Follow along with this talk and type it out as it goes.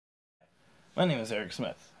My name is Eric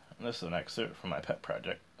Smith, and this is an excerpt from my pet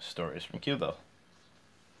project, Stories from Q-Ville.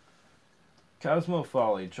 Cosmo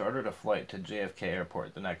Fawley chartered a flight to JFK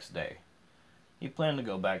Airport the next day. He planned to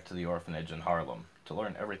go back to the orphanage in Harlem to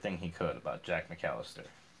learn everything he could about Jack McAllister.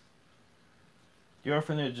 The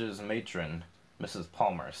orphanage's matron, Mrs.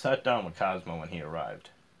 Palmer, sat down with Cosmo when he arrived.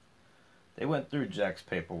 They went through Jack's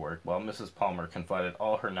paperwork while Mrs. Palmer confided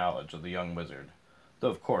all her knowledge of the young wizard, though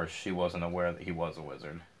of course she wasn't aware that he was a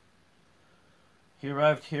wizard. He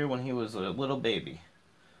arrived here when he was a little baby.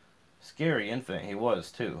 Scary infant he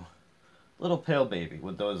was, too. Little pale baby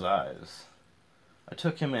with those eyes. I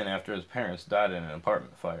took him in after his parents died in an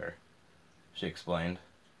apartment fire, she explained.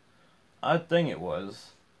 Odd thing it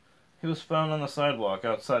was. He was found on the sidewalk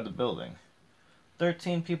outside the building.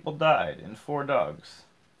 13 people died, and 4 dogs.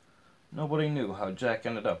 Nobody knew how Jack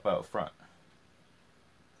ended up out front.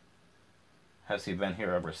 Has he been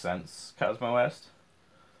here ever since? Cosmo asked.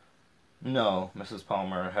 No, Mrs.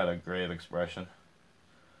 Palmer had a grave expression.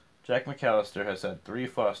 Jack McAllister has had 3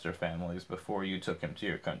 foster families before you took him to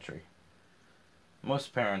your country.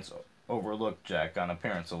 Most parents overlook Jack on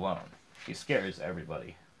appearance alone. He scares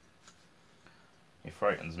everybody. He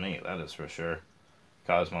frightens me, that is for sure,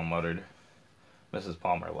 Cosmo muttered. Mrs.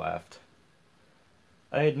 Palmer laughed.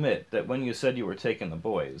 I admit that when you said you were taking the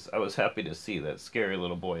boys, I was happy to see that scary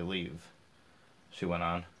little boy leave, she went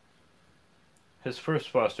on. His first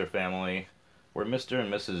foster family were Mr.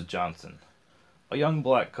 and Mrs. Johnson, a young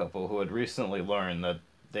black couple who had recently learned that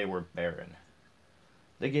they were barren.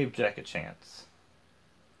 They gave Jack a chance.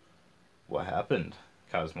 What happened?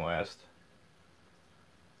 Cosmo asked.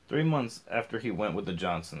 3 months after he went with the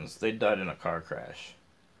Johnsons, they died in a car crash.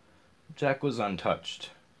 Jack was untouched,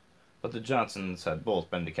 but the Johnsons had both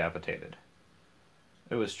been decapitated.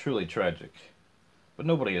 It was truly tragic, but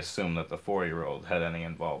nobody assumed that the 4-year-old had any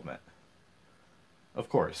involvement. Of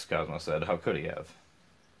course, Cosmo said. How could he have?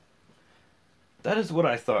 That is what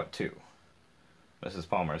I thought too, Mrs.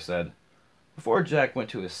 Palmer said. Before Jack went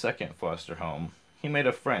to his second foster home, he made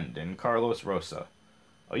a friend in Carlos Rosa,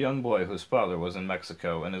 a young boy whose father was in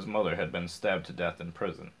Mexico and his mother had been stabbed to death in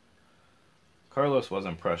prison. Carlos was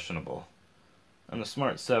impressionable, and the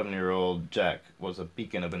smart 7-year-old Jack was a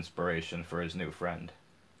beacon of inspiration for his new friend.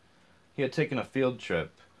 He had taken a field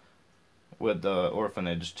trip with the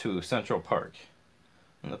orphanage to Central Park,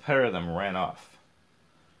 and the pair of them ran off.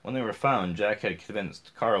 When they were found, Jack had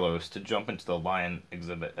convinced Carlos to jump into the lion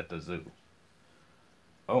exhibit at the zoo.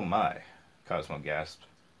 Oh my, Cosmo gasped.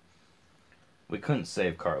 We couldn't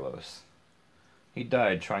save Carlos. He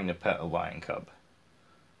died trying to pet a lion cub.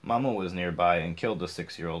 Mama was nearby and killed the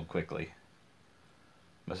 6-year-old quickly.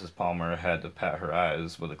 Mrs. Palmer had to pat her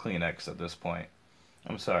eyes with a Kleenex at this point.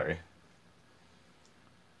 I'm sorry.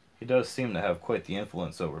 He does seem to have quite the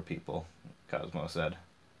influence over people, Cosmo said.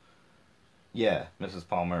 Yeah, Mrs.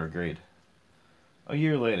 Palmer agreed. A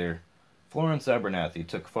year later, Florence Abernathy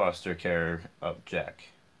took foster care of Jack.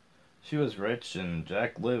 She was rich, and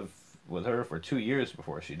Jack lived with her for 2 years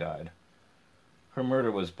before she died. Her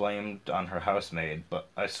murder was blamed on her housemaid, but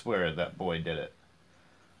I swear that boy did it.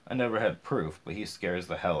 I never had proof, but he scares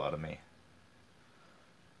the hell out of me.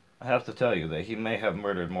 I have to tell you that he may have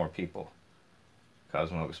murdered more people,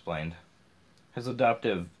 Cosmo explained. His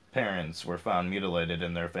adoptive parents were found mutilated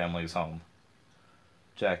in their family's home.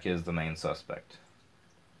 Jack is the main suspect.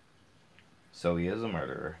 So he is a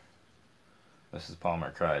murderer, Mrs.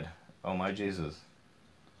 Palmer cried. Oh my Jesus.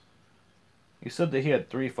 You said that he had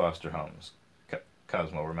 3 foster homes,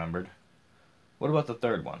 Cosmo remembered. What about the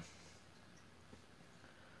 3rd one?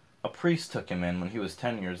 A priest took him in when he was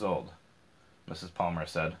 10 years old, Mrs. Palmer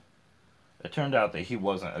said. It turned out that he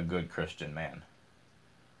wasn't a good Christian man.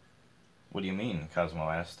 What do you mean? Cosmo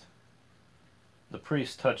asked. The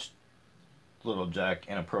priest touched little Jack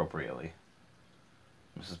inappropriately,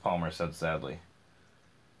 Mrs. Palmer said sadly.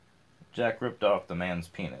 Jack ripped off the man's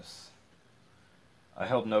penis. I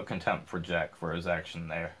held no contempt for Jack for his action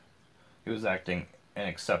there. He was acting in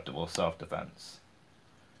acceptable self-defense.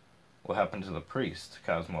 What happened to the priest?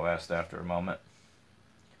 Cosmo asked after a moment.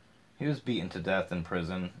 He was beaten to death in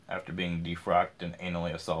prison after being defrocked and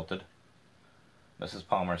anally assaulted. Mrs.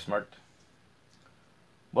 Palmer smirked.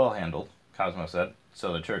 Well handled, Cosmo said.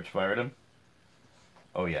 So the church fired him?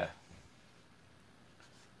 Oh yeah.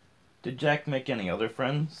 Did Jack make any other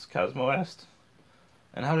friends? Cosmo asked.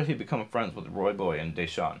 And how did he become friends with Roy Boy and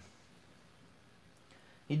Deshawn?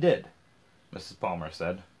 He did, Mrs. Palmer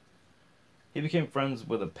said. He became friends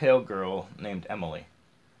with a pale girl named Emily.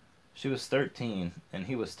 She was 13 and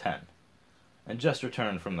he was 10, and just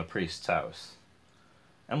returned from the priest's house.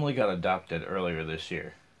 Emily got adopted earlier this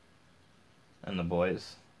year. And the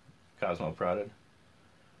boys? Cosmo prodded.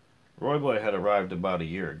 Roy Boy had arrived about a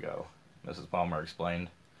year ago, Mrs. Palmer explained.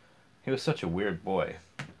 He was such a weird boy.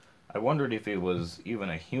 I wondered if he was even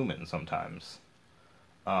a human sometimes.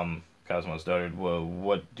 Cosmo stuttered. Well,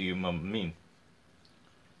 what do you mean?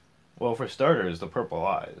 Well, for starters, the purple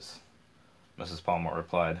eyes, Mrs. Palmer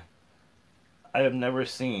replied. I have never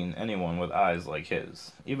seen anyone with eyes like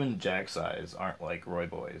his. Even Jack's eyes aren't like Roy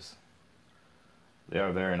Boy's. They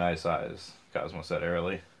are very nice eyes, Cosmo said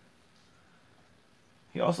airily.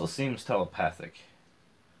 He also seems telepathic,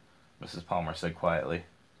 Mrs. Palmer said quietly.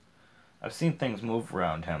 I've seen things move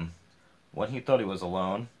around him. When he thought he was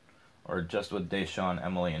alone, or just with Deshawn,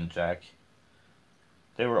 Emily, and Jack,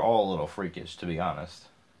 they were all a little freakish, to be honest.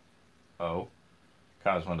 Oh?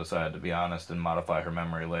 Cosmo decided to be honest and modify her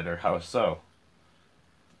memory later. How so?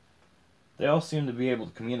 They all seem to be able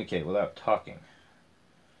to communicate without talking,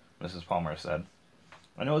 Mrs. Palmer said.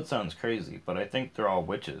 I know it sounds crazy, but I think they're all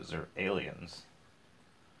witches or aliens.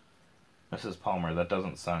 Mrs. Palmer, that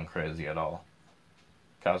doesn't sound crazy at all.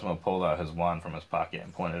 Cosmo pulled out his wand from his pocket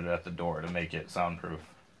and pointed it at the door to make it soundproof.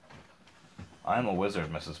 I am a wizard,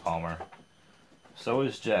 Mrs. Palmer. So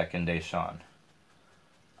is Jack and Deshawn.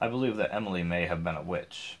 I believe that Emily may have been a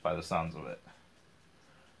witch, by the sounds of it.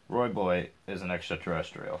 Roy Boy is an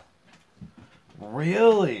extraterrestrial.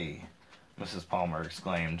 Really? Mrs. Palmer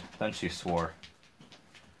exclaimed. Then she swore.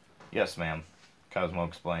 Yes, ma'am, Cosmo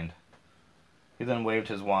explained. He then waved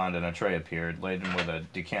his wand and a tray appeared, laden with a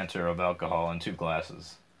decanter of alcohol and 2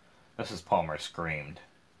 glasses. Mrs. Palmer screamed.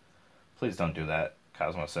 Please don't do that,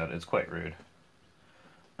 Cosmo said. It's quite rude.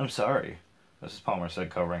 I'm sorry, Mrs. Palmer said,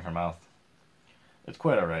 covering her mouth. It's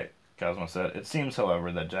quite all right, Cosmo said. It seems,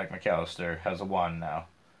 however, that Jack McAllister has a wand now.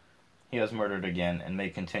 He has murdered again and may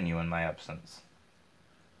continue in my absence.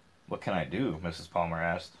 What can I do? Mrs. Palmer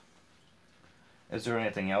asked. Is there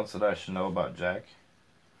anything else that I should know about Jack?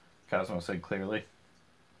 Cosmo said clearly.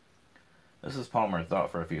 Mrs. Palmer thought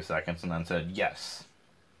for a few seconds and then said, yes.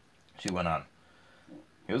 She went on.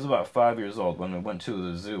 He was about 5 years old when we went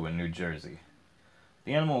to the zoo in New Jersey.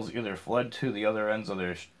 The animals either fled to the other ends of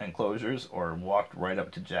their enclosures or walked right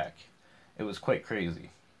up to Jack. It was quite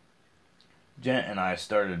crazy. Janet and I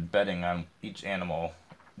started betting on each animal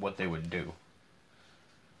what they would do.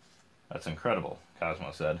 That's incredible,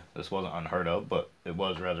 Cosmo said. This wasn't unheard of, but it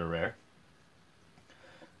was rather rare.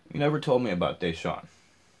 You never told me about Deshawn.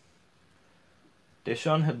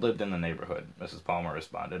 Deshawn had lived in the neighborhood, Mrs. Palmer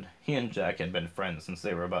responded. He and Jack had been friends since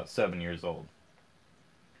they were about 7 years old.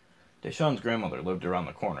 Deshawn's grandmother lived around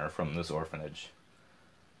the corner from this orphanage.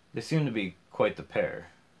 They seemed to be quite the pair.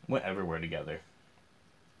 Went everywhere together.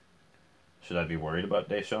 Should I be worried about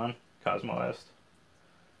Deshawn? Cosmo asked.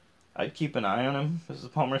 I'd keep an eye on him,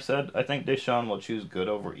 Mrs. Palmer said. I think Deshawn will choose good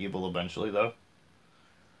over evil eventually, though.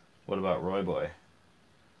 What about Roy Boy?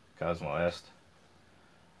 Cosmo asked.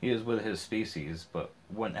 He is with his species, but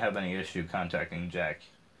wouldn't have any issue contacting Jack,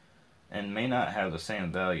 and may not have the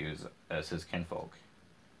same values as his kinfolk.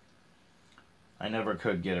 I never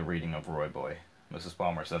could get a reading of Roy Boy, Mrs.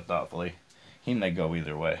 Palmer said thoughtfully. He may go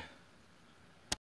either way.